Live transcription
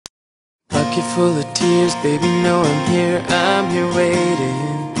pocket full of tears, baby, know I'm here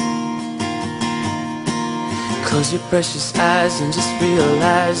waiting. Close your precious eyes and just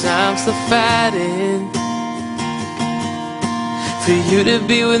realize I'm still fighting for you to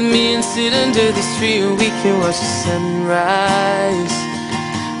be with me and sit under this tree, and we can watch the sunrise.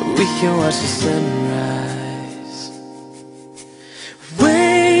 We can watch the sunrise.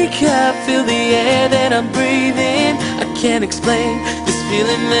 Wake up, feel the air that I'm breathing. I can't explain this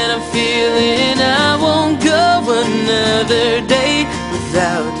feeling that I'm feeling. I won't go another day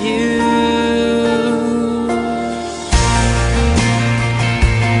without you.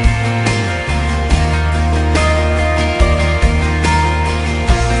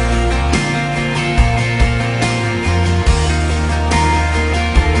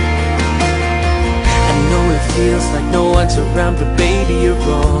 Feels like no one's around, but baby, you're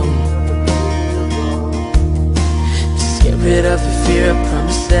wrong. Just get rid of your fear, I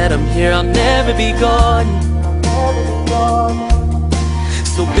promise that I'm here, I'll never be gone.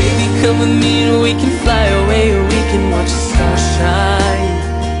 So baby, come with me and we can fly away, or we can watch the stars shine.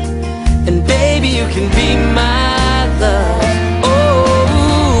 And baby, you can be my love.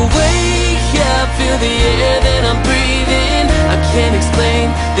 Oh, wake up, feel the air that I'm breathing. I can't explain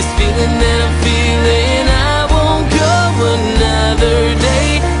this feeling that I'm feeling. Another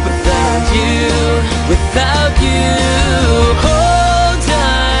day without you, without you. Hold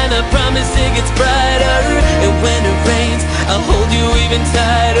on, I promise it gets brighter. And when it rains, I'll hold you even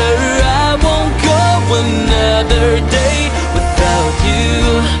tighter. I won't go another day without you,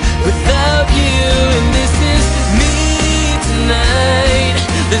 without you. And this is me tonight.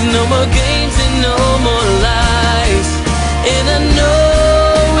 There's no more games and no more lies. And I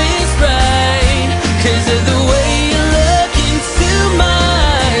know it's right, 'cause of the way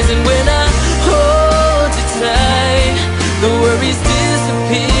and when I hold you tight, the worries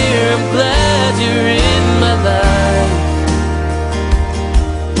disappear. I'm glad you're in my life.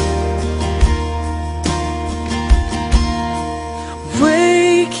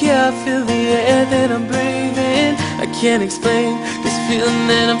 Wake up, feel the air that I'm breathing. I can't explain this feeling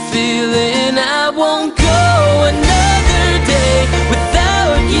that I'm feeling. I won't